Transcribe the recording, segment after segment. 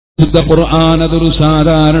പരിശുദ്ധ ഖുർആൻ അതൊരു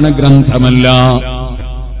സാധാരണ ഗ്രന്ഥമല്ല,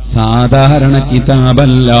 സാധാരണ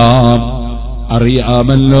കിതാബല്ല.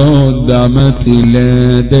 അറിയാമല്ലോ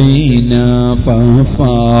ദമത്തിലദൈന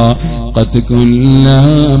ഫഫാഖത് കുല്ല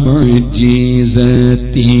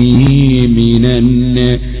മുഅ്ജിസതി മിനൻ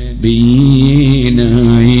നബിയിന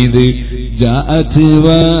ഇദ് ജാഅത്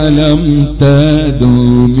വലം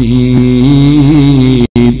തദുമി.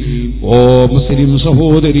 ഓ മുസ്ലിം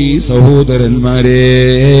സഹോദരീ സഹോദരന്മാരെ,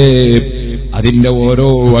 അതിന്റെ ഓരോ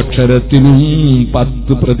അക്ഷരത്തിനും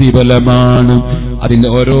 10 പ്രതിഫലമാണ്. അതിന്റെ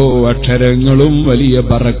ഓരോ അക്ഷരങ്ങളും വലിയ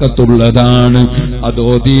ബറക്കത്തുള്ളതാണ്.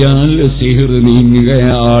 അതോതിയാൽ സിഹ്ർ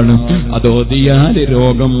നീങ്ങുകയാണ്, അതോതിയാൽ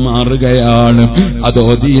രോഗം മാറുകയാണ്,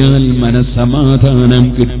 അതോതിയാൽ മനസ്സമാധാനം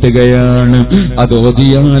കിട്ടുകയാണ്,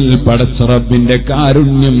 അതോതിയാൽ പടച്ച റബ്ബിന്റെ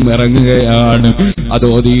കാരുണ്യം ഇറങ്ങുകയാണ്,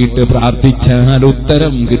 അതോതിയിട്ട് പ്രാർത്ഥിച്ചാൽ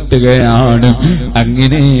ഉത്തരം കിട്ടുകയാണ്.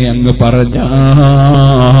 അങ്ങനെ അങ്ങ് പറഞ്ഞാൽ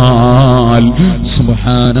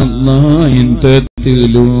സുബ്ഹാനല്ലാഹി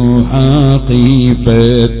تتلوها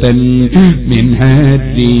خيفة من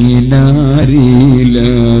الدينار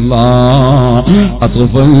لله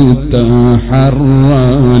أطفلت حر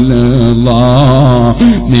لله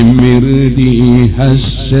من مرديها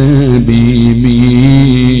السبيمين.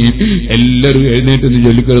 എല്ലാവരും എഴുന്നേറ്റ്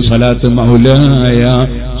ചൊല്ലിക്കൊരു സ്വലാത്ത് മൗലായ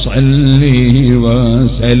صلي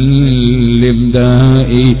وسلم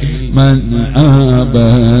دائما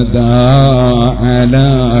أبدا على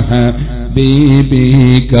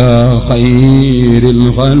حبيبك خير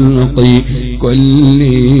الخلق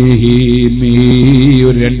كلهم.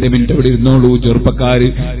 ഒരു 2 മിനിറ്റ് അവിടെ ഇരുന്നോളൂ ചെറുപ്പക്കാര്,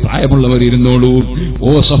 പ്രായമുള്ളവർ ഇരുന്നോളൂ. ഓ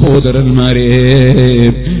സഹോദരന്മാരെ,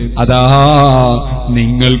 അതാ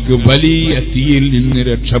നിങ്ങൾക്ക് വലിയ തീയിൽ നിന്ന്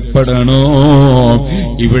രക്ഷപ്പെടണോ?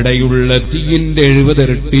 ഇവിടെയുള്ള തീയിന്റെ 70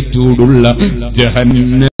 ഇരട്ടി ചൂടുള്ള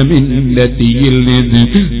ജഹന്നമിന്റെ തീയിൽ നിന്ന്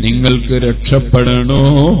നിങ്ങൾക്ക് രക്ഷപ്പെടണോ?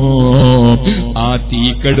 ആ തീ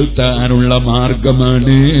കെടുത്താനുള്ള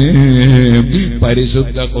മാർഗമാണ്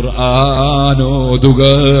പരിശുദ്ധ ഖുർആൻ ഓതുക.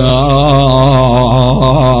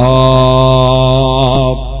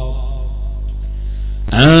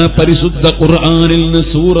 ആ പരിശുദ്ധ ഖുർആനിൽ നിന്ന്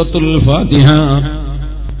സൂറത്തുൽ ഫാത്തിഹ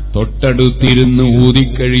തൊട്ടടുത്തിരുന്ന്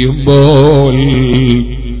ഊതിക്കഴിയുമ്പോൾ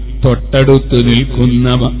തൊട്ടടുത്ത് നിൽക്കുന്ന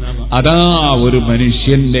അതാ ഒരു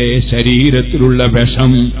മനുഷ്യന്റെ ശരീരത്തിലുള്ള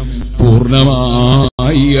വിഷം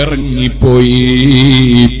പൂർണ്ണമായി ഇറങ്ങിപ്പോയി.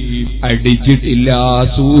 അടിച്ചിട്ടില്ല,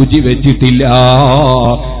 സൂചി വെച്ചിട്ടില്ല,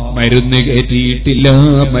 മരുന്ന് കയറ്റിയിട്ടില്ല,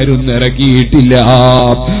 മരുന്നിറക്കിയിട്ടില്ല.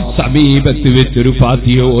 സമീപത്ത് വെച്ചൊരു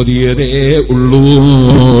ഫാത്തിഹ ഓതിയതേ ഉള്ളൂ.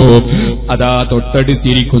 അതാ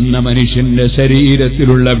തൊട്ടടുത്തിരിക്കുന്ന മനുഷ്യന്റെ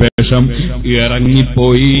ശരീരത്തിലുള്ള വിഷം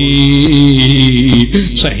ഇറങ്ങിപ്പോയി.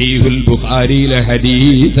 സഹീഹുൽ ബുഖാരിയിലെ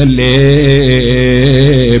ഹദീസല്ലേ.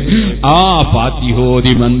 ആ ഫാത്തിഹ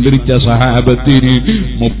ഓതി മന്ത്രിച്ച സഹാബത്തിന്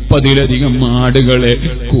 30ലധികം ആടുകളെ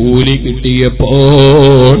കൂലി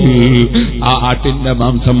കിട്ടിയപ്പോൾ ആ ആട്ടിന്റെ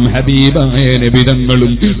മാംസം ഹബീബായ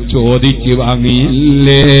നബിതങ്ങളും ചോദിച്ചു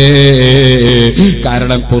വാങ്ങിയില്ലേ?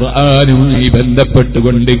 കാരണം ഖുർആനുമായി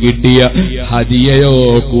ബന്ധപ്പെട്ടുകൊണ്ട് കിട്ടിയ ഹദിയയോ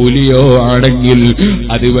കൂലിയോ ആണെങ്കിൽ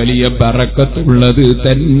അത് വലിയ ബറക്കത്തുള്ളത്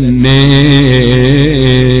തന്നെ.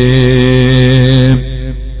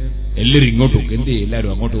 എല്ലാവരും ഇങ്ങോട്ട് നോക്കും. എന്ത്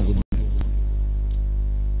എല്ലാവരും അങ്ങോട്ട് നോക്കുന്നു?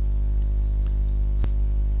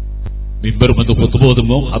 മിമ്പർ വന്ന്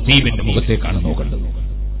ഖുത്ബോതുമ്പോ ഹബീബിന്റെ മുഖത്തേക്കാണ് നോക്കേണ്ടത്.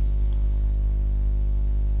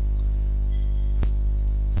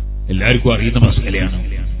 എല്ലാവർക്കും അറിയുന്ന മസലയാണ്.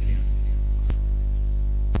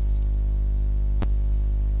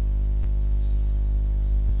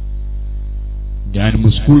 ഞാൻ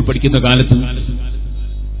സ്കൂൾ പഠിക്കുന്ന കാലത്ത്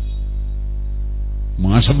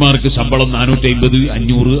മാഷന്മാർക്ക് ശമ്പളം 450,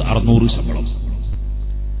 500, 600 ശമ്പളം.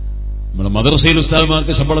 നമ്മുടെ മദ്രസയിൽ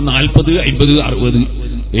ഉസ്താദുമാർക്ക് ശമ്പളം 40, 50, 60.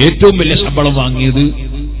 ഏറ്റവും വലിയ ശമ്പളം വാങ്ങിയത്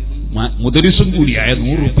മുദരിസും കൂടിയായ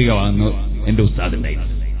 100 രൂപ വാങ്ങുന്ന എന്റെ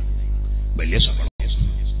ഉസ്താദുണ്ടായിരുന്നു. വലിയ ശമ്പളം.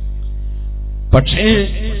 പക്ഷേ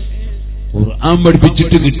ഖുർആൻ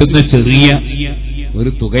പഠിപ്പിച്ചിട്ട് കിട്ടുന്ന ചെറിയ ഒരു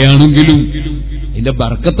തുകയാണെങ്കിലും ഇതിന്റെ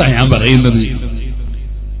ബർക്കത്താ ഞാൻ പറയുന്നത്.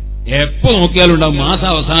 എപ്പോ നോക്കിയാലുണ്ടാവും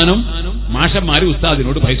മാസാവസാനം മാഷന്മാര്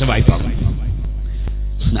ഉസ്താദിനോട് പൈസ വായ്പ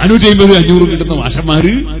 450, 500 കിട്ടുന്ന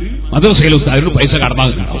മാഷന്മാര് മദ്രസയിലെ ഉസ്താദിനോട് പൈസ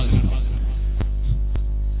കടമാകുന്നുണ്ടാവും.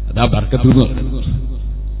 അതാ ബർക്കത്ത് എന്ന് പറയുന്നത്.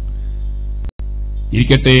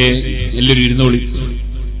 ഇരിക്കട്ടെ, എല്ലാവരും ഇരുന്നോളി.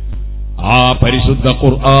 ആ പരിശുദ്ധ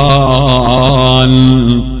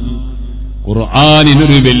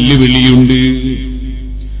ഖുർആനിനൊരു വെല്ലുവിളിയുണ്ട്.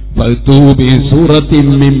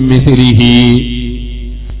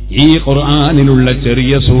 ഈ ഖുർആനിലുള്ള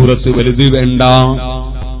ചെറിയ സൂറത്ത് വലുത് വേണ്ട.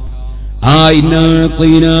 ആ ഇന്നാ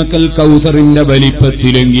ഖൈനാക്കൽ കൗസറിന്റെ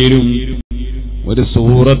വലിപ്പത്തിലെങ്കിലും ഒരു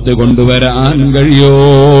സൂറത്ത് കൊണ്ടുവരാൻ കഴിയോ?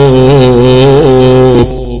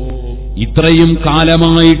 ഇത്രയും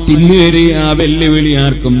കാലമായിട്ടില്ലേറെ ആ വെല്ലുവിളി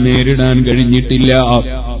ആർക്കും നേരിടാൻ കഴിഞ്ഞിട്ടില്ല.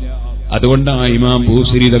 അതുകൊണ്ടാണ് ഇമാം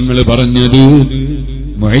ബൂസരി തങ്ങൾ പറഞ്ഞത്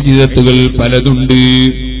മുഅ്ജിസത്തുകൾ പലതുണ്ട്,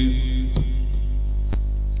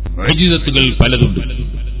 മുഅ്ജിസത്തുകൾ പലതുണ്ട്.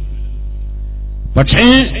 പക്ഷേ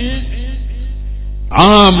ആ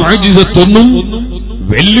മുഅ്ജിസത്തൊന്നും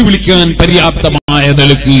വെല്ലുവിളിക്കാൻ പര്യാപ്തമായ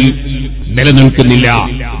നിലക്ക് നിലനിൽക്കുന്നില്ല.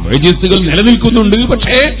 മുഅ്ജിസത്തുകൾ നിലനിൽക്കുന്നുണ്ട്,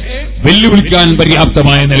 പക്ഷേ വെല്ലുവിളിക്കാൻ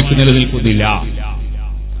പര്യാപ്തമായ നിലക്ക് നിലനിൽക്കുന്നില്ല.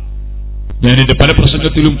 ഞാൻ എന്റെ പല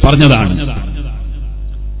പ്രസംഗത്തിലും പറഞ്ഞതാണ്.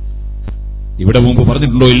 ഇവിടെ മുമ്പ്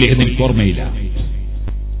പറഞ്ഞിട്ടുണ്ടോ ഇല്ലേ എന്ന് എനിക്ക് ഓർമ്മയില്ല.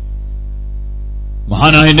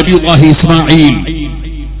 മഹാനായ നബിയുല്ലാഹി ഇസ്മാഈൽ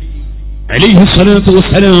അലൈഹിസ്സലാത്തു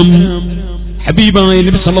വസ്സലാം ഹബീബായ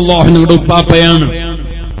നബി സല്ലല്ലാഹു അലൈഹി വസല്ലം ഉപ്പാപ്പയാണ്.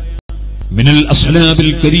 മിനൽ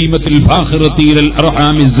അസ്ലാബിൽ കരീമത്തിൽ ഫാഖിറത്തി ഇലൽ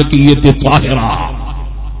അർഹാമിൽ സക്കിയ്യത്തി ത്വാഹിറ.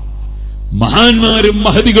 മഹാന്മാരും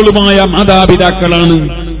മഹദികളുമായ മാതാപിതാക്കളാണ്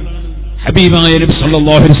ഹബീബായ നബി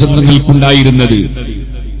സല്ലല്ലാഹു അലൈഹി വസല്ലമക്കുണ്ടായിരുന്നത്.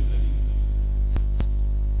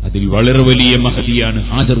 അതിൽ വളരെ വലിയ മഹദിയാണ്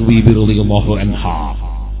ഹാജർ ബീബി റളിയല്ലാഹു അൻഹാ.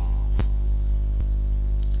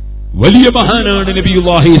 വലിയ മഹാനാണ്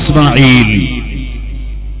നബിയുല്ലാഹി ഇസ്മാഈൽ.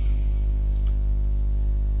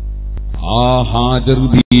 ആ ഹാജർ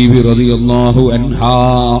ബീബി റളിയല്ലാഹു അൻഹാ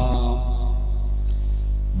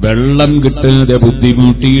വെള്ളം കിട്ടാതെ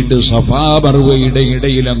ബുദ്ധിമുട്ടിയിട്ട് സഫാ മർവയുടെ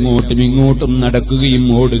ഇടയിൽ അങ്ങോട്ടും ഇങ്ങോട്ടും നടക്കുകയും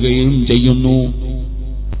ഓടുകയും ചെയ്യുന്നു.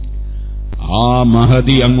 ആ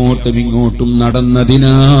മഹദി അങ്ങോട്ടും ഇങ്ങോട്ടും നടന്നതിനാൽ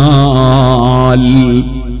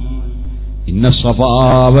ഇന്ന സഫാ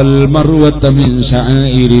വൽ മർവത മിൻ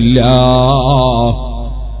ശഅഇരില്ലാഹ്,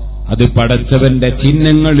 അത് പടച്ചവന്റെ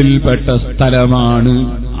ചിഹ്നങ്ങളിൽപ്പെട്ട സ്ഥലമാണ്.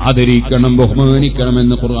 ആദരിക്കണം,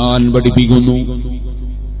 ബഹുമാനിക്കണമെന്ന് ഖുർആൻ പഠിപ്പിക്കുന്നു.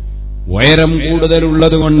 ഉയരം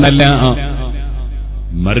കൂടുതലുള്ളത് കൊണ്ടല്ല,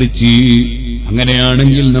 മറിച്ച്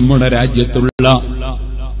അങ്ങനെയാണെങ്കിൽ നമ്മുടെ രാജ്യത്തുള്ള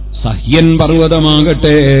സഹ്യൻ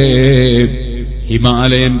പർവ്വതമാകട്ടെ,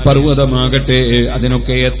 ഹിമാലയൻ പർവ്വതമാകട്ടെ,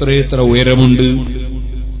 അതിനൊക്കെ എത്രയെത്ര ഉയരമുണ്ട്.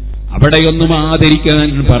 അവിടെയൊന്നും ആദരിക്കാൻ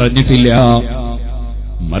പറഞ്ഞിട്ടില്ല.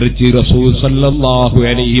 മറിച്ച് റസൂൽ സല്ലല്ലാഹു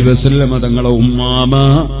അലൈഹി വസല്ലം തങ്ങളെ ഉമ്മാമ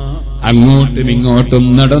അങ്ങോട്ടും ഇങ്ങോട്ടും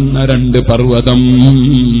നടന്ന രണ്ട് പർവ്വതം,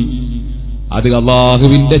 അത്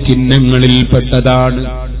അല്ലാഹുവിന്റെ ചിഹ്നങ്ങളിൽപ്പെട്ടതാണ്.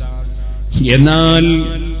 എന്നാൽ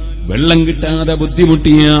വെള്ളം കിട്ടാതെ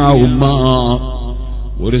ബുദ്ധിമുട്ടിയ ആ ഉമ്മ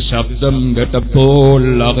ഒരു ശബ്ദം കേട്ടപ്പോൾ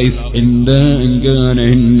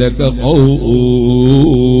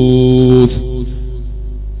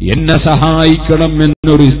എന്നെ സഹായിക്കണം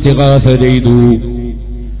എന്നൊരു ഇസ്തിഗാസ ചെയ്തു.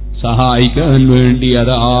 സഹായിക്കാൻ വേണ്ടി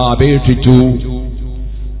അത് അപേക്ഷിച്ചു.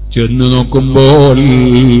 ചെന്നു നോക്കുമ്പോൾ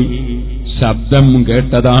ശബ്ദം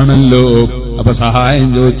കേട്ടതാണല്ലോ. അപ്പൊ സഹായം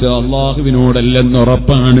ചോദിച്ച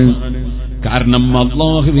അള്ളാഹുവിനോടല്ലെന്നുറപ്പാണ്. കാരണം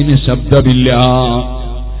അള്ളാഹുവിന് ശബ്ദമില്ല,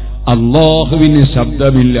 അള്ളാഹുവിന്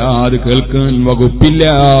ശബ്ദമില്ല, അത് കേൾക്കാൻ വകുപ്പില്ല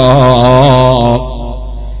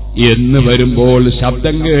എന്ന് വരുമ്പോൾ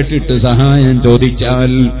ശബ്ദം കേട്ടിട്ട് സഹായം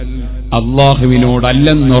ചോദിച്ചാൽ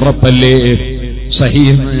അള്ളാഹുവിനോടല്ലെന്നുറപ്പല്ലേ?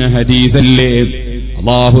 സഹീഹായ ഹദീസല്ലേ?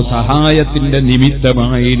 അള്ളാഹു സഹായത്തിന്റെ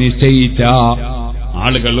നിമിത്തമായി നിശ്ചയിച്ച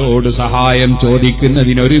ആളുകളോട് സഹായം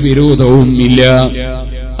ചോദിക്കുന്നതിനൊരു വിരോധവും ഇല്ല.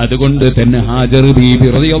 അതുകൊണ്ട് തന്നെ ഹാജർ ബീബി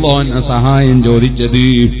റളിയല്ലാഹു അൻഹ സഹായം ചോദിച്ചത്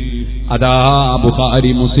അതാ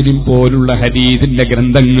ബുഖാരി മുസ്ലിം പോലുള്ള ഹദീസിന്റെ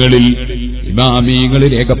ഗ്രന്ഥങ്ങളിൽ ഇമാമികൾ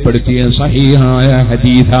രേഖപ്പെടുത്തിയ സഹീഹായ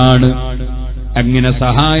ഹദീസാണ്. അങ്ങനെ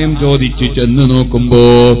സഹായം ചോദിച്ചു ചെന്ന് നോക്കുമ്പോ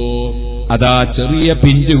അതാ ചെറിയ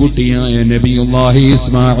പിഞ്ചുകുട്ടിയായ നബിയുല്ലാഹി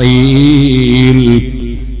ഇസ്മാഈൽ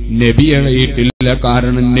നബിയായിട്ടില്ല.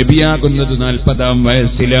 കാരണം നബിയാകുന്നത് 40-ാം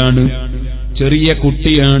വയസ്സിലാണ്. ചെറിയ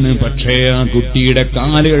കുട്ടിയാണ്. പക്ഷേ ആ കുട്ടിയുടെ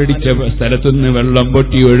കാല് അടിച്ച സ്ഥലത്തുനിന്ന് വെള്ളം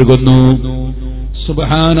പൊട്ടി ഒഴുകുന്നു.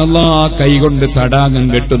 സുബ്ഹാനല്ലാഹ്, കൈകൊണ്ട് തടാകം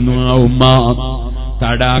കെട്ടുന്നു ആ ഉമ്മ.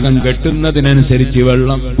 തടാകം കെട്ടുന്നതിനനുസരിച്ച്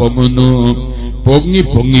വെള്ളം പൊങ്ങുന്നു. പൊങ്ങി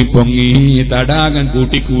പൊങ്ങി പൊങ്ങി തടാകം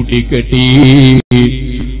കൂട്ടിക്കൂട്ടി കെട്ടി.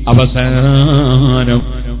 അവസാനം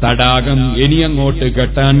തടാകം ഇനി അങ്ങോട്ട്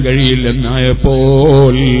കെട്ടാൻ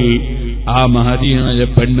കഴിയില്ലെന്നായപ്പോൾ ആ മഹദിയായ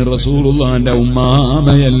പെണ്ണ് റസൂലുള്ളാഹിന്റെ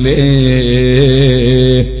ഉമ്മാമയല്ലേ,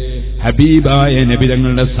 ഹബീബായ നബി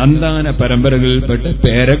തങ്ങളുടെ സന്താന പരമ്പരകളിൽപ്പെട്ട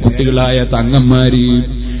പേരക്കുട്ടികളായ തങ്ങന്മാര്,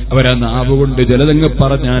 അവരാ നാവുകൊണ്ട് ജലതങ്ങ്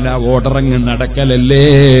പറഞ്ഞാൽ ആ ഓടറങ്ങ് നടക്കലല്ലേ.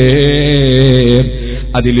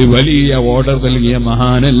 അതിൽ വലിയ ഓർഡർ നൽകിയ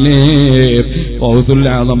മഹാനല്ലേ ഖൗസുൽ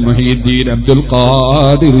ആദം മുഹീദ്ദീൻ അബ്ദുൽ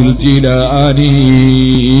ഖാദിർ ജിലാനി.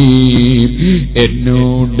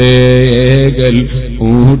 എന്നോടേകൽ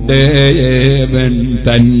ഊട്ടേവൻ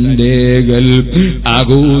തന്റേകൽ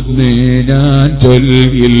അകുന്ന് ഞാൻ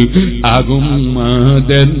ചൊല്ലിൽ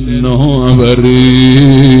അകുമതെന്നോവർ.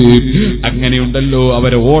 അങ്ങനെയുണ്ടല്ലോ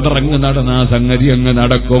അവരെ ഓർഡർ അങ്ങ് നടന്ന ആ സംഗതി അങ്ങ്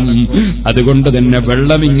നടക്കും. അതുകൊണ്ട് തന്നെ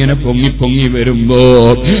വെള്ളം ഇങ്ങനെ പൊങ്ങി പൊങ്ങി വരുമ്പോ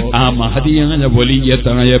ആ മഹദിയായ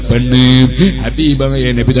വലിയതായ പെണ്ണ് ഹബീബായ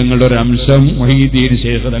നബി തങ്ങളുടെ ഒരു അംശം മുഹീദ്ദീൻ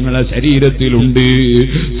ശൈഖ് തങ്ങളുടെ ശരീരത്തിലുണ്ട്,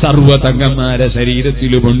 സർവ്വതങ്ങന്മാരെ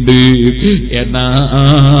ശരീരത്തിലുമുണ്ട്.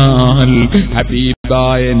 എന്നാൽ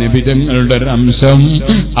ഹബീബായ നബി തങ്ങളുടെ ഒരു അംശം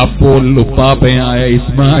അപ്പോൾ ഉപ്പാപ്പയായ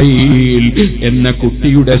ഇസ്മായിൽ എന്ന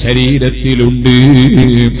കുട്ടിയുടെ ശരീരത്തിലുണ്ട്.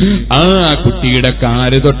 ആ കുട്ടിയുടെ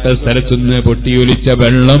കാല് തൊട്ട സ്ഥലത്തുനിന്ന് പൊട്ടിയൊലിച്ച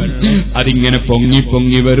വെള്ളം അതിങ്ങനെ പൊങ്ങി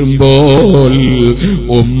പൊങ്ങി വരുമ്പോൾ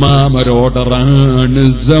ഉമ്മാമരോടറാണ്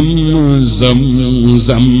സം സം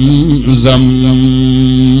സം സം.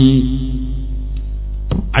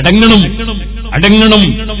 അടങ്ങണം അടങ്ങണം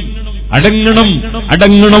അടങ്ങണം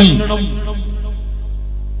അടങ്ങണം.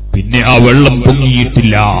 പിന്നെ ആ വെള്ളം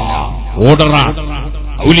പൊങ്ങിയിട്ടില്ല. ഓർഡറാ,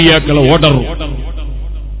 ഔലിയാക്കളെ ഓർഡർ.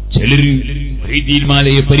 ചിലര്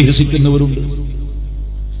മൊഹീദ്ദീൻമാലയെ പരിഹസിക്കുന്നവരുണ്ട്,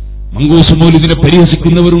 മങ്കൂസ് മൗലിദിനെ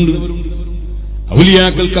പരിഹസിക്കുന്നവരുണ്ട്.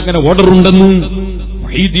 ഔലിയാക്കൾക്ക് അങ്ങനെ ഓർഡർ ഉണ്ടെന്ന്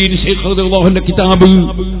മുഹീദ്ദീൻ ശൈഖ് റളിയല്ലാഹുവിന്റെ കിതാബ്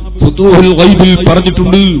ഫുതൂഹുൽ ഗൈബിൽ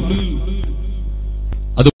പറഞ്ഞിട്ടുണ്ട്.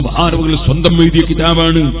 അത് മഹാനവകൾ സ്വന്തം എഴുതിയ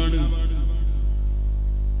കിതാബാണ്.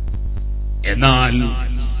 എന്നാൽ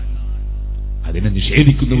അതിനെ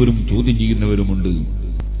നിഷേധിക്കുന്നവരും ചോദ്യം ചെയ്യുന്നവരുമുണ്ട്.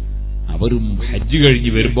 അവരും ഹജ്ജ്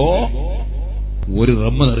കഴിഞ്ഞ് വരുമ്പോ ഒരു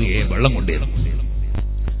റമ്മ നിറയെ വെള്ളം കൊണ്ടുവരണം.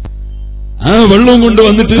 ആ വെള്ളം കൊണ്ട്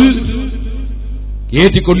വന്നിട്ട്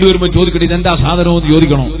ഏറ്റി കൊണ്ടുവരുമ്പോ ചോദിക്കട്ടെ ഇതെന്താ സാധനമെന്ന്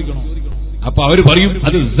ചോദിക്കണോ? അപ്പൊ അവര് പറയും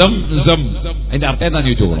അത് സം സം. അതിന്റെ അർത്ഥം എന്താന്ന്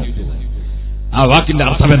ചോദിച്ചോളണം. ആ വാക്കിന്റെ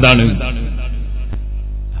അർത്ഥം എന്താണ്?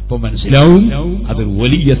 അപ്പൊ മനസ്സിലാവും അത്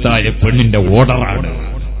വലിയതായ പെണ്ണിന്റെ ഓർഡറാണ്.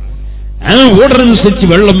 ആ ഓർഡർ അനുസരിച്ച്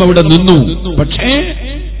വെള്ളം അവിടെ നിന്നു. പക്ഷേ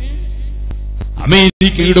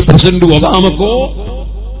അമേരിക്കയുടെ പ്രസിഡന്റ് ഒബാമക്കോ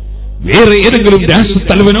വേറെ ഏതെങ്കിലും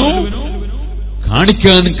രാഷ്ട്രത്തലവനോ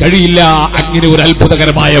കാണിക്കാൻ കഴിയില്ല അങ്ങനെ ഒരു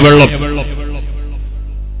അത്ഭുതകരമായ വെള്ളം.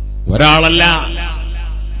 ഒരാളല്ല,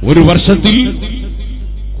 ഒരു വർഷത്തിൽ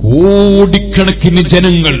കോടിക്കണക്കിന്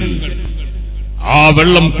ജനങ്ങൾ ആ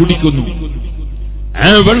വെള്ളം കുടിക്കുന്നു. ആ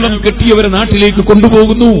വെള്ളം കെട്ടിയവരെ നാട്ടിലേക്ക്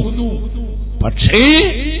കൊണ്ടുപോകുന്നു. പക്ഷേ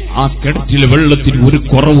ആ കിണറ്റിലെ വെള്ളത്തിന് ഒരു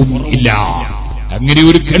കുറവും ഇല്ല. അങ്ങനെ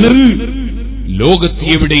ഒരു കിണർ ലോകത്ത്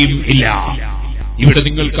എവിടെയും ഇല്ല. ഇവിടെ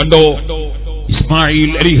നിങ്ങൾ കണ്ടോ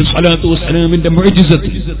ഇസ്മായിൽ അലൈഹിസ്സലാത്തു വസ്സലാമിന്റെ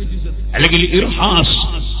മുഅ്ജിസത്ത് അല്ലെങ്കിൽ ഇർഹാസ്,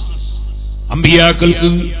 അമ്പിയാക്കൾക്ക്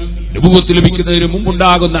നബുവത്ത് ലഭിക്കുന്നതിന്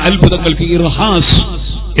മുമ്പുണ്ടാകുന്ന അത്ഭുതങ്ങൾക്ക് ഇർഹാസ്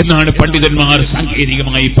എന്നാണ് പണ്ഡിതന്മാർ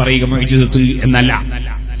സാങ്കേതികമായി പറയുക. മുഅ്ജിസത്ത് എന്നല്ല.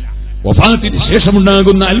 വഫാത്തിന്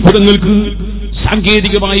ശേഷമുണ്ടാകുന്ന അത്ഭുതങ്ങൾക്ക്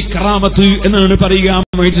സാങ്കേതികമായി കറാമത്ത് എന്നാണ് പറയുക,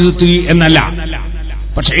 മുഅ്ജിസത്ത് എന്നല്ല.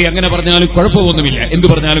 പക്ഷേ അങ്ങനെ പറഞ്ഞാലും കുഴപ്പമൊന്നുമില്ല, എന്തു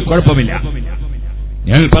പറഞ്ഞാലും കുഴപ്പമില്ല.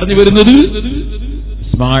 ഞാൻ പറഞ്ഞു വരുന്നത്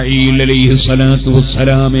ഇസ്മായിൽ അലൈഹിസ്സലാത്തു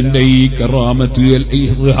വസ്സലാമിന്റെ ഈ കറാമത്ത്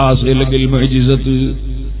ഇർഹാസ് അല്ലെങ്കിൽ മുഅ്ജിസത്ത്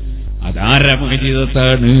അതാര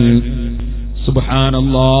മുഅ്ജിസത്താണ്?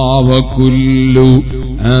 സുബ്ഹാനല്ലാഹ് വകുല്ലു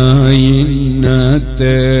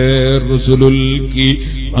ആയിന്നത്തെ റസൂലുൽ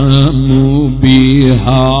കിറാമു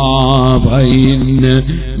ബിഹാ ബൈന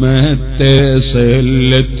മത്തസല്ലത്ത്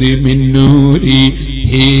മിൻ നൂരി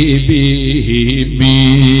ബിഹി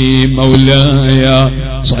മൗലായ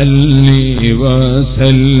സല്ലി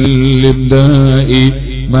വസല്ലിം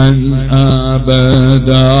ദായിമൻ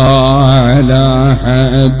അബദാ അലാ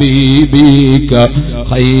ഹബീബിക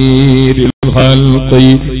ഖൈറുൽ ഖൽഖി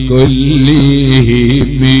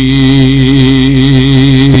കുല്ലിഹിം.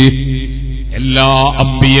 എല്ലാ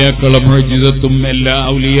അമ്പിയാക്കളെ മുഅ്ജിസത്തും എല്ലാ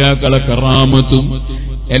ഔലിയാക്കളെ കറാമത്തും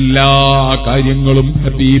എല്ലാ കാര്യങ്ങളും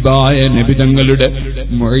ഹബീബായ നബി തങ്ങളുടെ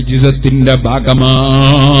മുഅ്ജിസത്തിന്റെ ഭാഗമാണ്.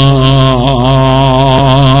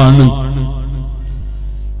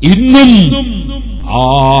 ഇന്നും ആ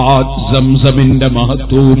സംസമിന്റെ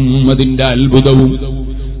മഹത്വവും അതിന്റെ അത്ഭുതവും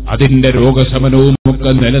അതിന്റെ രോഗശമനവും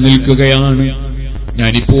ഒക്കെ നിലനിൽക്കുകയാണ്.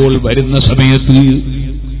 ഞാനിപ്പോൾ വരുന്ന സമയത്ത്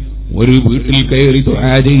ഒരു വീട്ടിൽ കയറി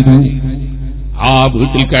ദുആ ചെയ്തു. ആ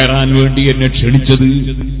വീട്ടിൽ കയറാൻ വേണ്ടി എന്നെ ക്ഷണിച്ചത്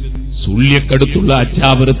സുള്യക്കടുത്തുള്ള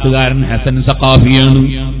അച്ചാപുരത്തുകാരൻ ഹസൻ സഖാഫിയാണ്.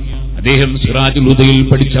 അദ്ദേഹം സിറാജുൽ ഹുദയിൽ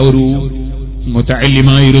പഠിച്ച ഒരു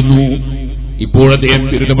മുതഅല്ലിമായിരുന്നു. ഇപ്പോൾ അദ്ദേഹം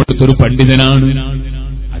തിരുവനന്തപുരത്തൊരു പണ്ഡിതനാണ്.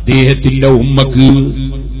 അദ്ദേഹത്തിന്റെ ഉമ്മക്ക്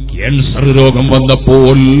ക്യാൻസർ രോഗം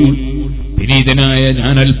വന്നപ്പോൾ വിനീതനായ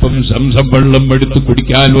ഞാൻ അല്പം സംസം വെള്ളം എടുത്ത്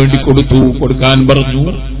കുടിക്കാൻ വേണ്ടി കൊടുക്കാൻ പറഞ്ഞു.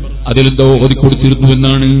 അതിലെന്തോ ഓതിക്കൊടുത്തിരുന്നു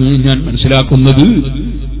എന്നാണ് ഞാൻ മനസ്സിലാക്കുന്നത്.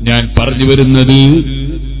 ഞാൻ പറഞ്ഞു വരുന്നത്,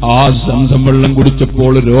 ആ സംസം വെള്ളം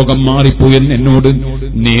കുടിച്ചപ്പോൾ രോഗം മാറിപ്പോയെന്ന് എന്നോട്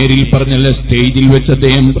നേരിൽ പറഞ്ഞല്ല, സ്റ്റേജിൽ വെച്ച്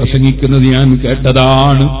അദ്ദേഹം പ്രസംഗിക്കുന്നത് ഞാൻ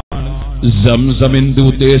കേട്ടതാണ്. സംസം എന്ത്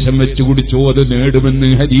ഉദ്ദേശം വെച്ച് കുടിച്ചോ അത് നേടുമെന്ന്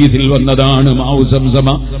ഹദീസിൽ വന്നതാണ്. മാഉ സംസമ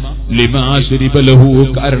ലിമാ ശുരിബ ലഹു.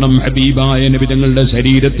 കാരണം ഹബീബായ നബി തങ്ങളുടെ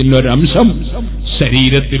ശരീരത്തിൽ ഒരംശം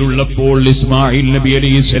ശരീരത്തിലുള്ളപ്പോൾ ഇസ്മായിൽ നബി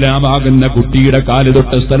അലൈഹിസ്സലാം ആകുന്ന കുട്ടിയുടെ കാല്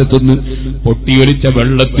തൊട്ട സ്ഥലത്തുനിന്ന് പൊട്ടിയൊലിച്ച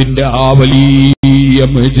വെള്ളത്തിന്റെ ആ വലിയ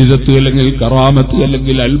മുഅ്ജിസത്ത് അല്ലെങ്കിൽ കറാമത്ത്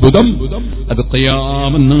അല്ലെങ്കിൽ അത്ഭുതം അത്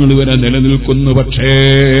ഖിയാമത്ത് നാൾ വരെ നിലനിൽക്കുന്നു. പക്ഷേ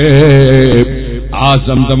ആ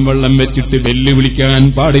സംസം വെള്ളം വെച്ചിട്ട് വെല്ലുവിളിക്കാൻ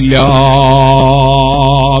പാടില്ല.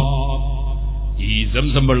 ഈ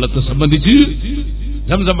സംസം വെള്ളത്തെ സംബന്ധിച്ച്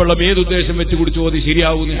സംസം വെള്ളം ഏതുദ്ദേശം വെച്ച് കുടിച്ചോ അത്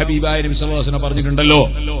ശരിയാവുമെന്ന് ഹബീബായ നബി സല്ലല്ലാഹു അലൈഹി വസല്ലം പറഞ്ഞിട്ടുണ്ടല്ലോ.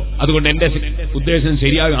 അതുകൊണ്ട് എന്റെ ഉദ്ദേശം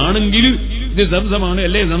ശരിയാകുകയാണെങ്കിൽ ഇത് സംസമാണ്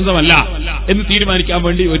അല്ലേ സംസമല്ല എന്ന് തീരുമാനിക്കാൻ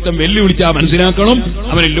വേണ്ടി ഒരുത്തം വെല്ലുവിളിച്ചാൽ മനസ്സിലാക്കണം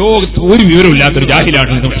അവന് ലോകത്ത് ഒരു വിവരമില്ലാത്തൊരു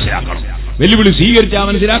ജാഹിലാണെന്ന് മനസ്സിലാക്കണം. വെല്ലുവിളി സ്വീകരിച്ചാൽ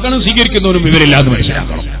മനസ്സിലാക്കണം, സ്വീകരിക്കുന്നവരും വിവരമില്ലാന്ന്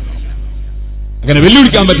മനസ്സിലാക്കണം. അങ്ങനെ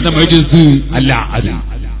വെല്ലുവിളിക്കാൻ പറ്റുന്ന മജ്ലിസ് അല്ല അത്.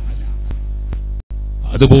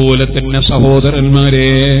 അതുപോലെ തന്നെ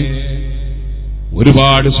സഹോദരന്മാരെ,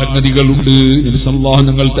 ഒരുപാട് സംഗതികളുണ്ട്. നബി സല്ലല്ലാഹു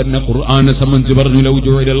അലൈഹി വസല്ലം തന്നെ ഖുർആനെ സംബന്ധിച്ച് പറഞ്ഞു, ലൗ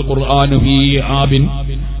ജുഇലൽ ഖുർആനു ഫീ ആബിൻ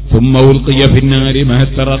ثم ഉൽഖിയ ഫിന്നാരി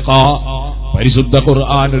മഹ്തറഖ. പരിശുദ്ധ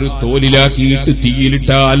ഖുർആൻ ഒരു തോലിലാക്കിയിട്ട്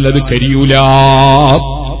തീയിലിട്ടാൽ അത് കരിയൂല.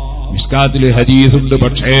 മിസ്കാത്തിൽ ഹദീസുണ്ട്.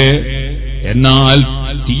 പക്ഷേ എന്നാൽ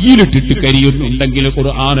തീയിലിട്ടിട്ട് കരിയുന്നുണ്ടെങ്കിൽ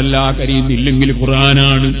ഖുർആനല്ല, കരിയുന്നില്ലെങ്കിൽ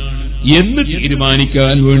ഖുർആനാണ് എന്ന്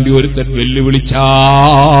തീരുമാനിക്കാൻ വേണ്ടി ഒരുത്തൻ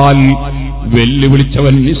വെല്ലുവിളിച്ചാൽ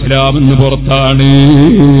വെല്ലുവിളിച്ചവൻ ഇസ്ലാമെന്ന് പുറത്താണ്,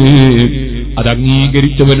 അത്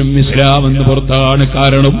അംഗീകരിച്ചവനും ഇസ്ലാമെന്ന് പുറത്താണ്.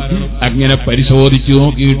 കാരണം അങ്ങനെ പരിശോധിച്ചു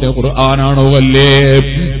നോക്കിയിട്ട് ഖുർആനാണോ അല്ലേ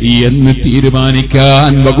എന്ന്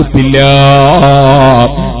തീരുമാനിക്കാൻ വകുപ്പില്ല.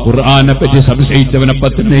 ഖുർആനെ പറ്റി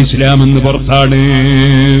സംശയിച്ചവനപ്പം തന്നെ ഇസ്ലാമെന്ന് പുറത്താണ്.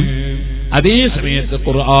 അതേ സമയത്ത്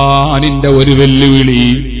ഖുർആനിന്റെ ഒരു വെല്ലുവിളി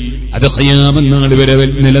അത് ഖിയാമത്ത് നാൾ വരെ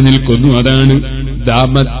നിലനിൽക്കുന്നു. അതാണ്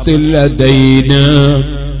ദാമത്തിൽ ദൈന.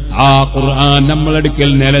 ആ ഖുർആൻ നമ്മളടുക്കൽ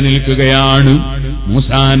നിലനിൽക്കുകയാണ്.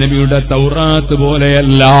 മൂസാ നബിയുടെ തൗറാത്ത്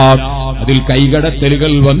പോലെയല്ല, അതിൽ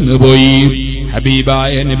കൈകടത്തലുകൾ വന്നുപോയി.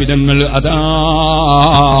 ഹബീബായ നബിതങ്ങൾ അതാ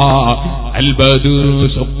അൽബദു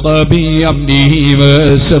സുഖബി അംദിഹി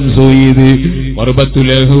വസംസുയിദ്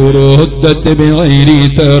ഖർബത്തുലഹു റുദ്ദത്ത് ബിഗൈരി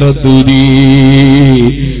തറദ്ദുദി.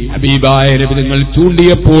 ഹബീബായ നബിതങ്ങൾ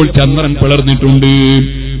ചൂണ്ടിയപ്പോൾ ചന്ദ്രൻ പിളർന്നിട്ടുണ്ട്.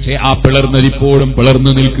 പക്ഷേ ആ പിളർന്നതിപ്പോഴും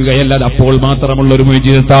പിളർന്നു നിൽക്കുകയല്ല, അത് അപ്പോൾ മാത്രമുള്ള ഒരു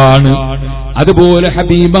മുഅ്ജിസത്താണ്. അതുപോലെ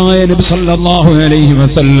ഹബീബായ നബി സല്ലല്ലാഹു അലൈഹി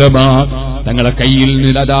വസല്ലമ തങ്ങളുടെ കയ്യിൽ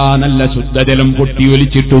നിന്നതാ നല്ല ശുദ്ധജലം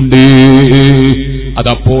പൊട്ടിയൊലിച്ചിട്ടുണ്ട്.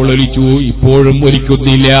 അതപ്പോൾ ഒലിച്ചു, ഇപ്പോഴും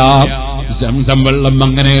ഒലിക്കുന്നില്ല. സംസം വെള്ളം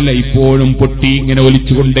അങ്ങനെയല്ല, ഇപ്പോഴും പൊട്ടി ഇങ്ങനെ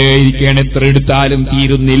ഒലിച്ചുകൊണ്ടേയിരിക്കുകയാണ്. എത്ര എടുത്താലും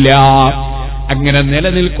തീരുന്നില്ല. അങ്ങനെ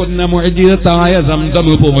നിലനിൽക്കുന്ന മുഅ്ജിസത്തായ സംസം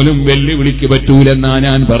പോലും വെല്ലുവിളിക്ക് പറ്റൂലെന്നാ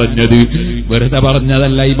ഞാൻ പറഞ്ഞത്. വെറുതെ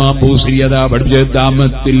പറഞ്ഞതല്ല. ഇമാം ബൂസരി അതാ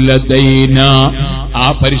പഠിച്ചതാമത്തില്ലദൈന. ആ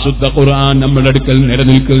പരിശുദ്ധ ഖുർആൻ നമ്മുടെ അടുക്കൽ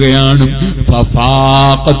നിലനിൽക്കുകയാണ്.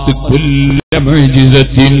 ഫഫാഖത്ത് കുല്ല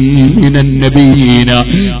മുഅ്ജിസത്തിൻ മിനൻ നബിയീന.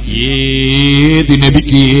 ഏത്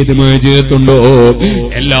നബിക്ക് ഏത് മുഅ്ജിസത്തുണ്ടോ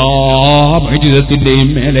എല്ലാ മുഅ്ജിസത്തിന്റെയും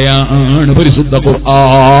മേലെയാണ് പരിശുദ്ധ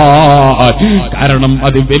ഖുർആൻ. കാരണം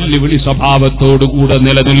അത് വെല്ലുവിളി സ്വഭാവത്തോടുകൂടെ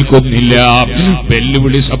നിലനിൽക്കുന്നില്ല.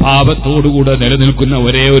 വെല്ലുവിളി സ്വഭാവത്തോടുകൂടെ നിലനിൽക്കുന്ന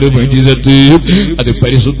ഒരേ ഒരു മുഅ്ജിസത്ത് അത്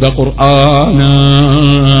പരിശുദ്ധ ഖുർആനാണ്.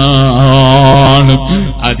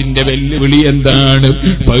 അതിന്റെ വെല്ലുവിളി എന്താണ്?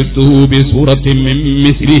 ഫഅ്തൂബി സൂറത്തിൻ മിൻ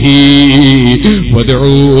മിസ്ലിഹി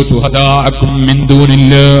വദഉ ശുഹദാഅക്കും മിൻ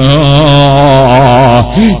ദൂനില്ലാഹ്.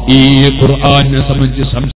 ഈ ഖുർആനെ സംബന്ധിച്ച്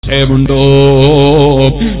സംശയമുണ്ടോ?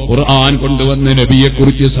 ഖുർആൻ കൊണ്ടുവന്ന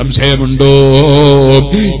നബിയെക്കുറിച്ച് സംശയമുണ്ടോ?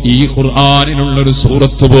 ഈ ഖുർആനിനുള്ളൊരു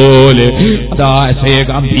സൂറത്ത് പോലെ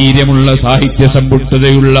അതാശയഗാംഭീര്യമുള്ള സാഹിത്യ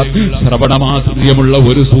സമ്പുഷ്ടതയുള്ള ശ്രവണമാധുര്യമുള്ള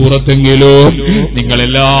ഒരു സൂറത്തെങ്കിലും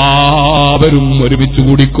നിങ്ങളെല്ലാവരും ഒരുമിച്ച്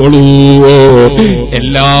കൂടിക്കോളൂ.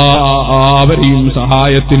 എല്ലാവരെയും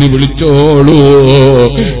സഹായത്തിന് വിളിച്ചോളൂ.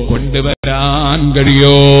 കൊണ്ടുവരാൻ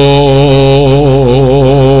കഴിയോ?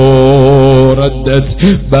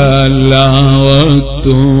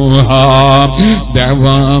 بلغتها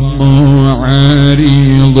دعوى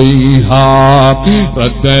معارضها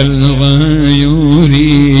رد الغيور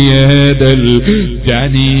يد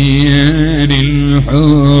الجنين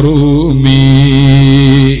الحرمي.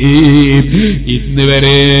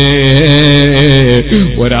 ഇന്നുവരെ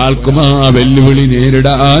ഒരാൾക്കും ആ വെല്ലുവിളി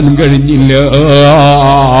നേരിടാൻ കഴിഞ്ഞില്ല.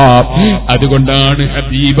 അതുകൊണ്ടാണ്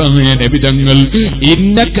ഹബീബായ നബി തങ്ങൾ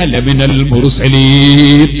ഇന്നക ലമിനൽ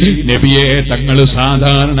മുർസലീൻ, നബിയെ തങ്ങൾ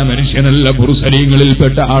സാധാരണ മനുഷ്യനല്ല,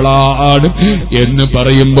 മുർസലീങ്ങളിൽപ്പെട്ട ആളാണ് എന്ന്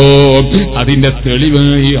പറയുമ്പോ അതിന്റെ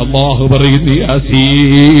തെളിവായി അല്ലാഹു പറയുന്നു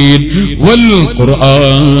യാസീൻ വൽ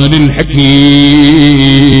ഖുർആനിൽ ഹകീം.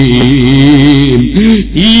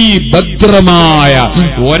 ഈ ഭദ്രമായ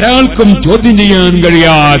ഒരാൾക്കും ചോദ്യം ചെയ്യാൻ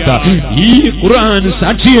കഴിയാത്ത ഈ ഖുർആൻ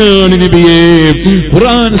സാക്ഷിയാണ് നബിയെ,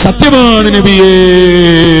 ഖുർആൻ സത്യമാണ് നബിയെ,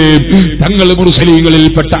 തങ്ങൾ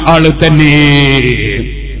മുർസലീങ്ങളിൽപ്പെട്ട ആള് തന്നെ.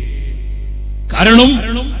 കാരണം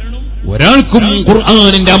ഒരാൾക്കും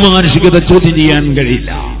ഖുർആനിന്റെ അമാനുഷികത ചോദ്യം ചെയ്യാൻ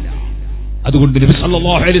കഴിയില്ല. അതുകൊണ്ട് നബി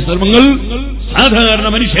സല്ലല്ലാഹു അലൈഹി വസല്ലം സാധാരണ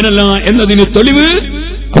മനുഷ്യനല്ല എന്നതിന് തെളിവ്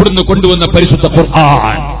അവിടുന്ന് കൊണ്ടുവന്ന പരിശുദ്ധ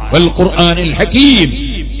ഖുർആൻ. വൽ ഖുർആനിൽ ഹകീം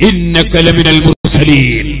ഇന്നക ലമിനൽ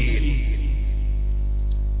മുർസലീൻ.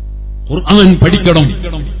 ഖുർആൻ പഠിക്കണം,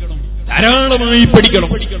 ധാരാളമായി പഠിക്കണം.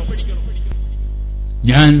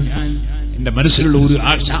 ഞാൻ എന്റെ മനസ്സിലുള്ള ഒരു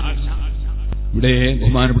ആശ, ഇവിടെ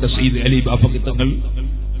ബഹുമാനപ്പെട്ട സയ്യിദ് അലി ബാഫഖി തങ്ങൾ,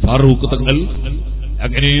 ഫാറൂഖ് തങ്ങൾ,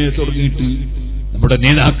 അങ്ങനെ തുടങ്ങിയിട്ട് നമ്മുടെ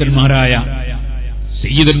നേതാക്കന്മാരായ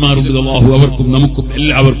സയ്യിദന്മാരുണ്ട്. അല്ലാഹു അവർക്കും നമുക്കും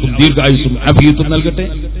എല്ലാവർക്കും ദീർഘായുസ്സും ആഫിയത്തും നൽകട്ടെ.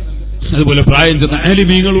 അതുപോലെ പ്രായം ചെന്ന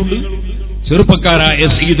ആലിമീങ്ങളുണ്ട്, ചെറുപ്പക്കാരായ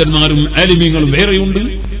സയ്യിദന്മാരും ആലിമീങ്ങളും വേറെയുണ്ട്.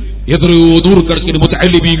 എത്രയോ നൂറുകണക്കിന്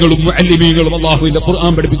മുതഅല്ലിമീങ്ങളും മുഅല്ലിമീങ്ങളും, അല്ലാഹുവിന്റെ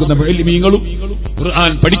ഖുർആൻ പഠിപ്പിക്കുന്ന മുഅല്ലിമീങ്ങളും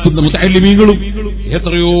ഖുർആൻ പഠിക്കുന്ന മുതഅല്ലിമീങ്ങളും,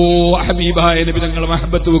 എത്രയോ ഹബീബായ നബി തങ്ങളെ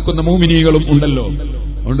മഹബത്ത് വെക്കുന്ന മുഅ്മിനീകളും ഉണ്ടല്ലോ.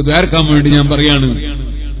 അതുകൊണ്ട് ദ്വാരക്കാൻ വേണ്ടി ഞാൻ പറയാണ്,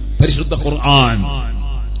 പരിശുദ്ധ ഖുർആൻ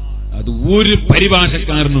അത് ഒരു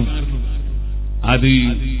പരിഭാഷക്കാരനും അത്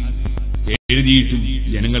എഴുതിയിട്ടും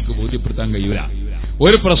ജനങ്ങൾക്ക് ബോധ്യപ്പെടുത്താൻ കഴിയൂല,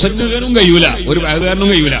 ഒരു പ്രസംഗകനും കഴിയൂല, ഒരു വായനക്കാരനും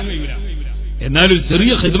കഴിയൂല. എന്നാൽ ഒരു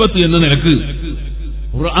ചെറിയ ഖിദ്മത്ത് എന്ന നിലക്ക്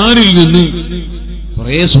ഖുർആനിൽ നിന്ന്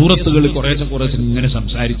കുറെ സൂറത്തുകൾ കുറേശ്ശെ കുറേശ്ശെ ഇങ്ങനെ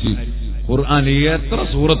സംസാരിച്ച് ഖുർആൻ എത്ര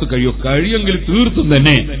സൂറത്ത് കഴിയുമെങ്കിൽ തീർത്തും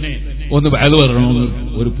തന്നെ ഒന്ന് വയത് പറയണമെന്ന്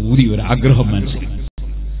ഒരു പൂതി, ഒരു ആഗ്രഹം മനസ്സിൽ.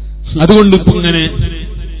 അതുകൊണ്ട് ഇപ്പൊ ഇങ്ങനെ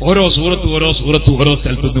ഓരോ സൂറത്ത് ഓരോ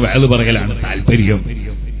സ്ഥലത്തുനിന്ന് വയത് പറയലാണ് താല്പര്യം.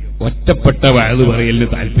 ഒറ്റപ്പെട്ട വയത് പറയലിന്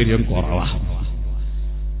താല്പര്യം കുറവാണ്.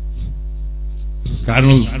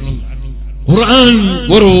 കാരണം ഖുർആൻ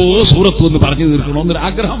ഓരോ സൂറത്തും ഒന്ന് പറഞ്ഞു തീർക്കണമെന്നൊരു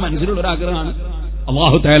ആഗ്രഹം, മനസ്സിലുള്ള ഒരു ആഗ്രഹമാണ്.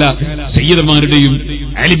 അല്ലാഹു തആല സയ്യിദന്മാരുടെയും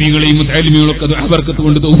ആലിമീങ്ങളെയും മുതഅല്ലിമീങ്ങളെയും ഒക്കെ ബർക്കത്ത്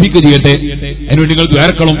കൊണ്ട് തൗഫീഖ് ചെയ്യട്ടെ. അതിനുവേണ്ടി നിങ്ങൾ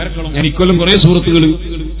ദ്വാരക്കണം. ഞാൻ ഇക്കൊല്ലം കുറെ സൂറത്തുകൾ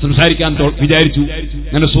സംസാരിക്കാൻ വിചാരിച്ചു.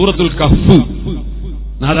 അങ്ങനെ സൂറത്തുൽ കഹ്ഫ്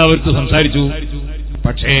നാദാവർക്ക് സംസാരിച്ചു.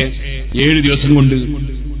 പക്ഷേ 7 ദിവസം കൊണ്ട്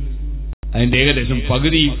അതിന്റെ ഏകദേശം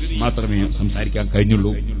പകുതി മാത്രമേ സംസാരിക്കാൻ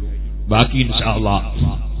കഴിഞ്ഞുള്ളൂ. ബാക്കി ഇൻഷാ അല്ലാഹ്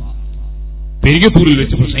പെരിങ്ങത്തൂരിൽ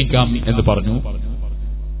വെച്ച് പ്രസംഗിക്കാം എന്ന് പറഞ്ഞു.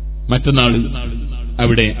 മറ്റന്നാൾ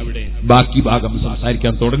അവിടെ ബാക്കി ഭാഗം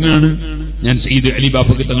സംസാരിക്കാൻ തുടങ്ങുകയാണ്. ഞാൻ സയ്യിദ് അലി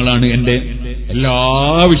ബാഫഖി തങ്ങളാണ് എന്റെ എല്ലാ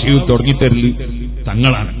വിഷയവും തുടങ്ങിത്തരല്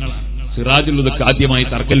തങ്ങളാണ്. സിറാജുള്ളതൊക്കെ ആദ്യമായി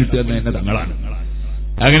തറക്കല്ലിട്ട് തന്നെ എന്നെ തങ്ങളാണ്.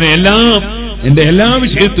 അങ്ങനെ എന്റെ എല്ലാ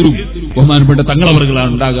വിഷയത്തിലും ബഹുമാനപ്പെട്ട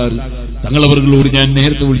തങ്ങളവറുകളാണ് ഉണ്ടാകാറ്. തങ്ങളവറുകളോട് ഞാൻ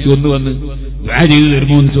നേരത്തെ വിളിച്ചു വന്ന് ദുആ ചെയ്ത്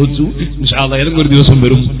തരുമോ എന്ന് ചോദിച്ചു. ഇൻഷാ അല്ലാഹ് ഏതെങ്കിലും ഒരു ദിവസം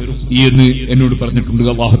വരും എന്ന് എന്നോട് പറഞ്ഞിട്ടുണ്ട്.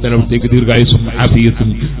 അല്ലാഹു തആല അവിടത്തേക്ക് ദീർഘായുസ്സും ആഫിയത്തും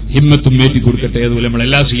ഹിമ്മത്തും ഏറ്റിക്കൊടുക്കട്ടെ. അതുപോലെ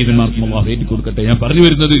നമ്മളെല്ലാ സയ്യിദന്മാർക്കും അല്ലാഹു ഏറ്റിക്കൊടുക്കട്ടെ. ഞാൻ പറഞ്ഞു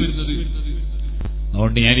വരുന്നത്,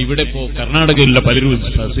 അതുകൊണ്ട് ഞാൻ ഇവിടെ ഇപ്പോ കർണാടകയിലുള്ള പലരും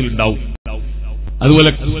സദസ്സിലുണ്ടാവും,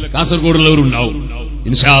 അതുപോലെ കാസർഗോഡുള്ളവരുണ്ടാവും.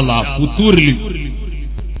 ഇൻഷാ അല്ലാഹ് പുത്തൂരിൽ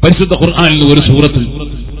പരിശുദ്ധ ഖുർആനിൽ ഒരു സൂറത്ത്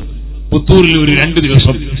പുത്തൂരിൽ ഒരു 2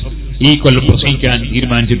 ദിവസം ഈ കൊല്ലം പ്രസംഗിക്കാൻ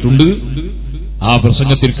തീരുമാനിച്ചിട്ടുണ്ട്. ആ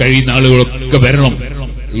പ്രസംഗത്തിൽ കഴിയുന്ന ആളുകളൊക്കെ വരണം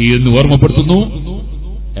എന്ന് ഓർമ്മപ്പെടുത്തുന്നു.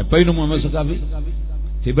 എപ്പോഴും മുഹമ്മദ് സഖാഫി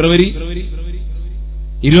ഫെബ്രുവരി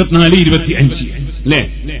 24, 25 അല്ലേ?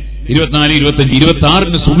 24, 25,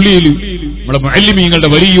 26 സുള്ളിയിൽ നമ്മുടെ മുഅല്ലിമീങ്ങളുടെ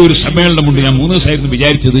വലിയൊരു സമ്മേളനമുണ്ട്. ഞാൻ 3 ദിവസമായിരുന്നു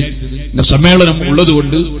വിചാരിച്ചത്. സമ്മേളനം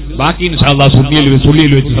ഉള്ളതുകൊണ്ട് ബാക്കി ഇൻഷാ അല്ലാഹ്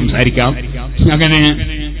സുള്ളിയിൽ വെച്ച് സംസാരിക്കാം. അങ്ങനെ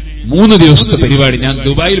 3 ദിവസത്തെ പരിപാടി ഞാൻ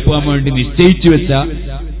ദുബായിൽ പോകാൻ വേണ്ടി നിശ്ചയിച്ചു വെച്ച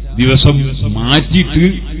ദിവസം മാറ്റിയിട്ട്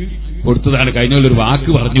കൊടുത്തതാണ്. കഴിഞ്ഞ ഒരു വാക്ക്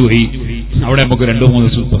പറഞ്ഞുപോയി. അവിടെ നമുക്ക് 2-3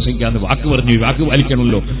 ദിവസം പ്രസംഗിക്കാന്ന് വാക്ക് പറഞ്ഞു, വാക്ക്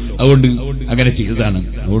പാലിക്കണമല്ലോ. അതുകൊണ്ട് അങ്ങനെ ചെയ്തതാണ്.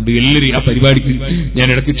 അതുകൊണ്ട് എല്ലാവരും ആ പരിപാടിക്ക് ഞാൻ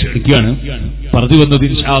ഇടയ്ക്ക് ക്ഷണിക്കുകയാണ്. പറഞ്ഞു വന്നത്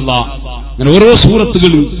ഇൻഷാ അല്ലാഹ് അങ്ങനെ ഓരോ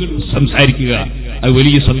സൂറത്തുകൾ സംസാരിക്കുക, അത്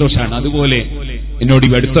വലിയ സന്തോഷമാണ്. അതുപോലെ എന്നോട്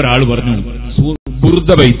ഈ അടുത്തൊരാൾ പറഞ്ഞു, ബുർദ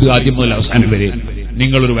ബൈത്ത് ആദ്യം മുതൽ അവസാനം വരെ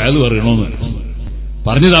നിങ്ങളൊരു വയത് പറയണമെന്ന്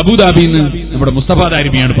പറഞ്ഞത്. അബുദാബിയിൽ നിന്ന് നമ്മുടെ മുസ്തഫ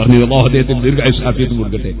ദാരിമിയാണ് പറഞ്ഞത്. അല്ലാഹു അദ്ദേഹത്തിന് ദീർഘായുസ്സും ആഫിയത്തും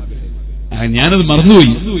കൊടുക്കട്ടെ. ഞാനത്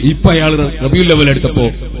മറന്നുപോയി. ഇപ്പൊ അയാൾ റബീഉൽ അവ്വൽ എടുത്തപ്പോ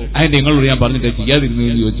അതിന് നിങ്ങളോട് ഞാൻ പറഞ്ഞിട്ട് ചെയ്യാതിരുന്നു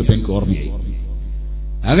എന്ന് ചോദിച്ചപ്പോ എനിക്ക് ഓർമ്മയായി.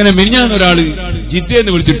 അങ്ങനെ മിനിഞ്ഞാന്നൊരാള്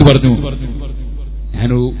ജിദ്ദയെന്ന് വിളിച്ചിട്ട് പറഞ്ഞു, ഞാൻ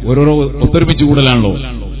ഓരോരോ ഒത്തൊരുമിച്ച് കൂടലാണല്ലോ,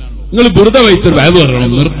 നിങ്ങൾ ബുർദ ബൈത്ത് വയത്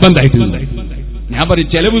പറയണം നിർബന്ധമായിട്ടില്ല. ഞാൻ പറയും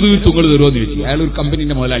ചെലവ് തീർത്ത് നിങ്ങൾ തരുമോന്ന് ചോദിച്ചു. അയാൾ ഒരു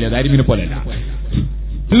കമ്പനിന്റെ മുതലാളിയാ, ദാരിമിനെ പോലെയല്ല.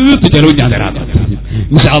 തീർത്ത് ചെലവ് ഞാൻ തരാം.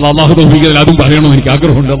 അല്ലാഹു തൗഫീഖ് തരട്ടെ. അതും പറയണോ എനിക്ക്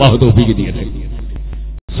ആഗ്രഹമുണ്ട്. അല്ലാഹു തൗഫീഖ് ചെയ്യട്ടെ.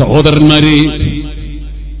 സഹോദരന്മാരെ,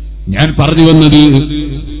 ഞാൻ പറഞ്ഞു വന്നത്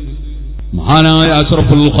മഹാനായ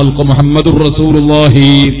അഷ്റഫുൽ ഖൽഖ് മുഹമ്മദുർ റസൂലുള്ളാഹി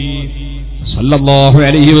സല്ലല്ലാഹു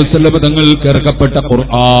അലൈഹി വസല്ലം തങ്ങൾക്ക് ഇറക്കപ്പെട്ട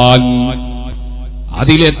ഖുർആൻ,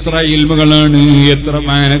 അതിലെത്ര ഇൽമുകളാണ്, എത്ര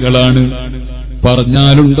മാനകളാണ്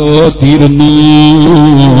പറഞ്ഞാലുണ്ടോ തീരുന്നു.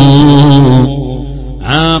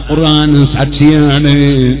 ആ ഖുർആൻ സാക്ഷിയാണ്,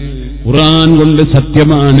 ഖുർആൻ കൊണ്ട്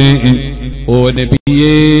സത്യമാണ്. ഓ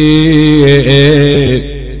നബിയേ,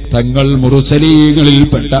 തങ്ങൾ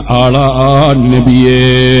മുർസലീങ്ങളിൽപ്പെട്ട ആളാണ് നബിയേ,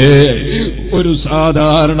 ഒരു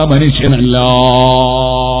സാധാരണ മനുഷ്യനല്ല.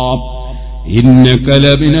 ഇന്നക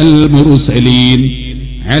ലമിനൽ മുർസലീൻ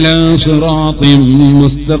അലാ സിറാത്തിൻ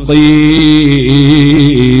മുസ്തഖീം.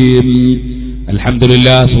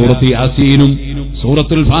 അൽഹംദുലില്ലാഹ്. സൂറത്ത് യാസീനും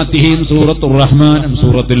സൂറത്തുൽ ഫാത്തിഹയും സൂറത്തുർ റഹ്മാനും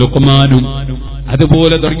സൂറത്തുൽ ലുഖ്മാനും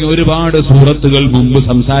അതുപോലെ തുടങ്ങിയ ഒരുപാട് സൂറത്തുകൾ മുമ്പ്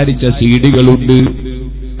സംസാരിച്ച സീഡികളുണ്ട്.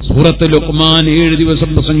 സൂറത്ത് ലുഖ്മാൻ 7 ദിവസം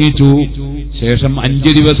പ്രസംഗിച്ചു. ശേഷം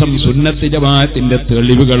 5 ദിവസം സുന്നത്ത് ജമാഅത്തിന്റെ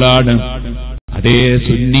തെളിവുകളാണ്. അതേ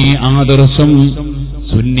സുന്നി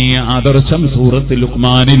ആദർശം സൂറത്ത്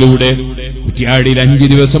ലുഖ്മാനിലൂടെ കുറ്റിയാടിയിൽ 5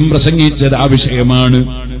 ദിവസം പ്രസംഗിച്ചത് ആ വിഷയമാണ്.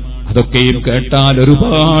 അതൊക്കെയും കേട്ടാൽ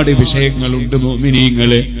ഒരുപാട് വിഷയങ്ങളുണ്ട്.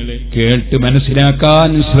 മുഅ്മിനീങ്ങളെ, കേട്ട് മനസ്സിലാക്കാൻ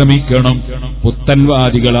ശ്രമിക്കണം.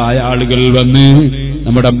 പുത്തൻവാദികളായ ആളുകൾ വന്ന്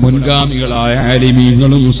നമ്മുടെ മുൻഗാമികളായ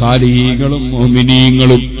ആലിമീങ്ങളും സാലിഹീങ്ങളും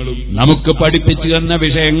മുഅ്മിനീങ്ങളും നമുക്ക് പഠിപ്പിച്ചു തന്ന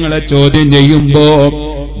വിഷയങ്ങളെ ചോദ്യം ചെയ്യുമ്പോ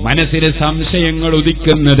മനസ്സിന് സംശയങ്ങൾ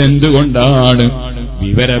ഉദിക്കുന്നത് എന്തുകൊണ്ടാണ്?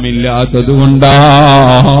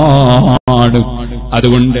 വിവരമില്ലാത്തതുകൊണ്ടാണ്.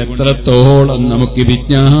 അതുകൊണ്ട് എത്രത്തോളം നമുക്ക്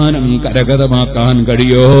വിജ്ഞാനം കരഗതമാക്കാൻ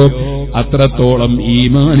കഴിയോ അത്രത്തോളം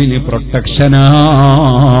ഈമാനിന് പ്രൊട്ടക്ഷനാണ്.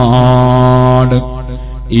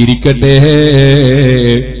 ഇരിക്കട്ടെ,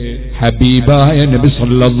 ഹബീബായ നബി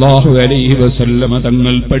സല്ലല്ലാഹു അലൈഹി വസല്ലമ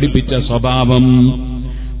തങ്ങൾ പഠിപ്പിച്ച സ്വഭാവം,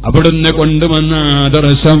 അവിടുന്ന് കൊണ്ടുവന്ന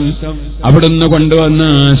ആദർശം, അവിടുന്ന് കൊണ്ടുവന്ന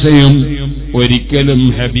ആശയം ഒരിക്കലും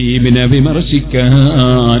ഹബീബിനെ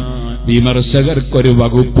വിമർശിക്കാൻ വിമർശകർക്കൊരു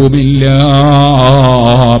വകുപ്പുമില്ല.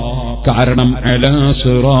 കാരണം അലാ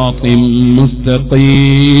സിറാത്തിൻ മുസ്തഖീം,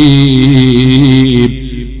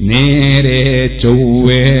 നേരെ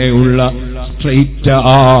ചൊവ്വയുള്ള സ്ട്രെയിറ്റ്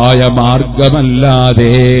ആയ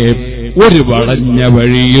മാർഗമല്ലാതെ ഒരു വളഞ്ഞ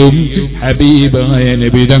വഴിയും ഹബീബായ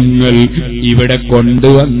നബി തങ്ങൾ ഇവിടെ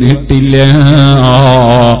കൊണ്ടുവന്നിട്ടില്ല,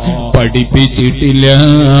 പഠിപ്പിച്ചിട്ടില്ല.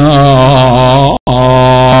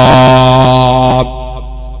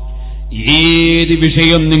 ഏത്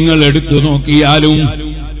വിഷയം നിങ്ങൾ എടുത്തു നോക്കിയാലും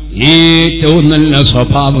ഏറ്റവും നല്ല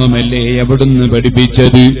സ്വഭാവമല്ലേ അവിടുന്ന്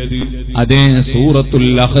പഠിപ്പിച്ചത്? അതേ സൂറത്തുൽ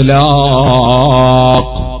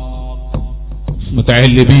അഖ്ലാഖ്.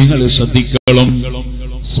 മുതഅല്ലിമീങ്ങൾ ശ്രദ്ധിക്കണം.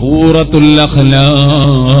 സൂറത്തുൽ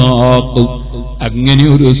അഖ്ലാഖ്, അങ്ങനെ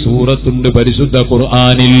ഒരു സൂറത്തുണ്ട് പരിശുദ്ധ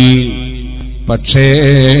ഖുർആനിൽ. പക്ഷേ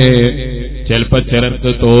ചിലപ്പോ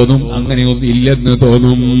ചിലർക്ക് തോന്നും അങ്ങനെയൊന്നും ഇല്ലെന്ന്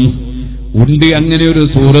തോന്നും. ഉണ്ട്, അങ്ങനെ ഒരു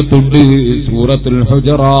സൂറത്തുണ്ട്, സൂറത്തുൽ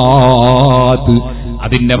ഹുജറാത്ത്.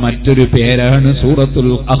 അതിന്റെ മറ്റൊരു പേരാണ് സൂറത്തുൽ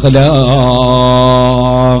അഖ്ലാഖ്.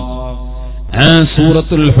 ആ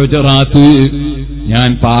സൂറത്തുൽ ഹുജറാത്ത് ഞാൻ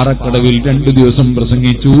പാറക്കടവിൽ 2 ദിവസം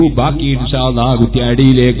പ്രസംഗിച്ചു. ബാക്കി ഇൻഷാ അല്ലാഹ്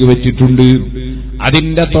കുറ്റിയാടിയിലേക്ക് വെച്ചിട്ടുണ്ട്.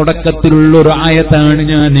 അതിന്റെ തുടക്കത്തിലുള്ള ഒരു ആയത്താണ്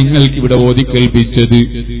ഞാൻ നിങ്ങൾക്ക് ഇവിടെ ഓതിക്കേൽപ്പിച്ചത്.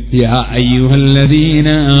 യാ അയ്യുഹല്ലദീന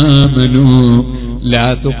ആമനൂ ലാ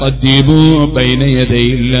തുഖദ്ദിമൂ ബൈന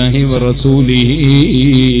യദൈല്ലാഹി വറസൂലിഹി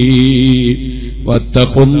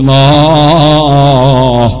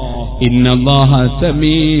വത്തഖുല്ലാഹ് ഇന്നല്ലാഹ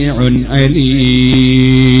സമീഉൻ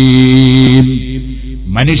അലീം.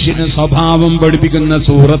 മനുഷ്യന് സ്വഭാവം പഠിപ്പിക്കുന്ന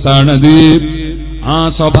സൂറത്താണത്. ആ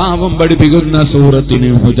സ്വഭാവം പഠിപ്പിക്കുന്ന സൂറത്തിന്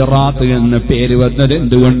ഹുജറാത്ത് എന്ന പേര് വന്നത്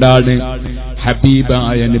എന്തുകൊണ്ടാണ്?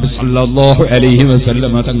 ഹബീബായ നബി സല്ലല്ലാഹു അലൈഹി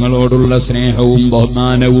വസല്ലമ തങ്ങളോടുള്ള സ്നേഹവും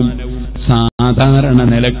ബഹുമാനവും സാധാരണ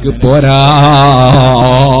നിലക്ക് പോരാ.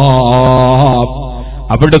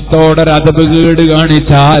 അവിടുത്തോടൊരു അദബ് കേട്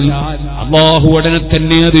കാണിച്ചാൽ അല്ലാഹു ഉടനെ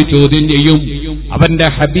തന്നെ അത് ചോദ്യം ചെയ്യും. അവന്റെ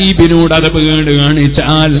ഹബീബിനോട് അദബ് കേട്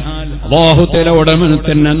കാണിച്ചാൽ അല്ലാഹു തആല ഉടനെ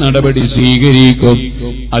തന്നെ നടപടി സ്വീകരിക്കും.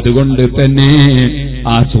 അതുകൊണ്ട് തന്നെ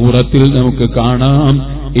ആ സൂറത്തിൽ നമുക്ക് കാണാം,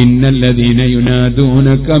 ഇന്നല്ലദീന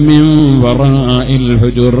യുനാദൂനക മിൻ വറാഇൽ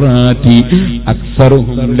ഹുജുറാതി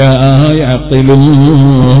അക്സറുഹും ലാ യഅഖിലൂൻ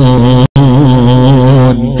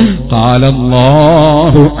ഖാല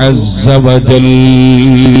അല്ലാഹു അസ്സ വജൽ.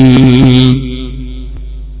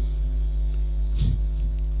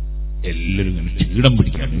 എല്ലാവരും ക്ഷീണം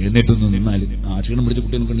പിടിക്കാണ്. എഴുന്നേറ്റൊന്ന് നിന്നാൽ ആ ക്ഷീണം പിടിച്ച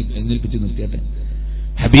കുട്ടിയെ എഴുന്നേൽപ്പിച്ച് നിർത്തിയാട്ടെ.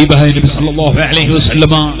 ഹബീബായ നബി സല്ലല്ലാഹു അലൈഹി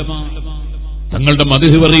വസല്ലമ തങ്ങളുടെ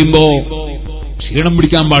മദ്ഹ് പറയുമ്പോ ക്ഷീണം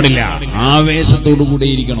പിടിക്കാൻ പാടില്ല, ആവേശത്തോടുകൂടെ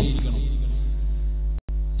ഇരിക്കണം.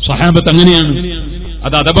 സ്വഹാബത്ത് അങ്ങനെയാണ്,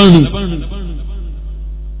 അത് അദബാണ്.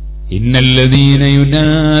 ഇന്നല്ലദീന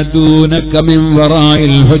യുനാദൂനക മിൻ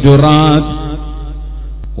വറാഇൽ ഹുജുറാത്ത്,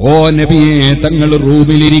 ഓ നബിയെ, തങ്ങൾ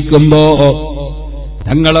റൂമിലിരിക്കുമ്പോ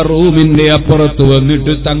തങ്ങളെ റൂമിന്റെ അപ്പുറത്ത്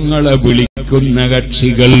വന്നിട്ട് തങ്ങളെ വിളിക്കുന്ന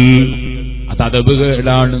കക്ഷികൾ, അത്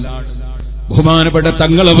അദബുകേടാണ്. ബഹുമാനപ്പെട്ട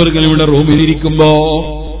തങ്ങളവർകൾ ഇവിടെ റൂമിലിരിക്കുമ്പോ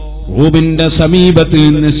റൂമിന്റെ സമീപത്ത്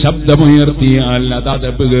നിന്ന് ശബ്ദമുയർത്തിയാൽ അത്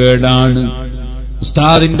അദബുകേടാണ്.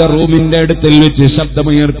 ഉസ്താദിന്റെ റൂമിന്റെ അടുത്തിൽ വെച്ച്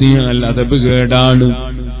ശബ്ദമുയർത്തിയാൽ അദബുകേടാണ്.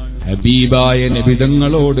 ഹബീബായ നബി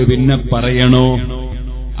തങ്ങളോട് പിന്നെ പറയണോ?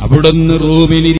 അവിടുന്ന് റൂമിൽ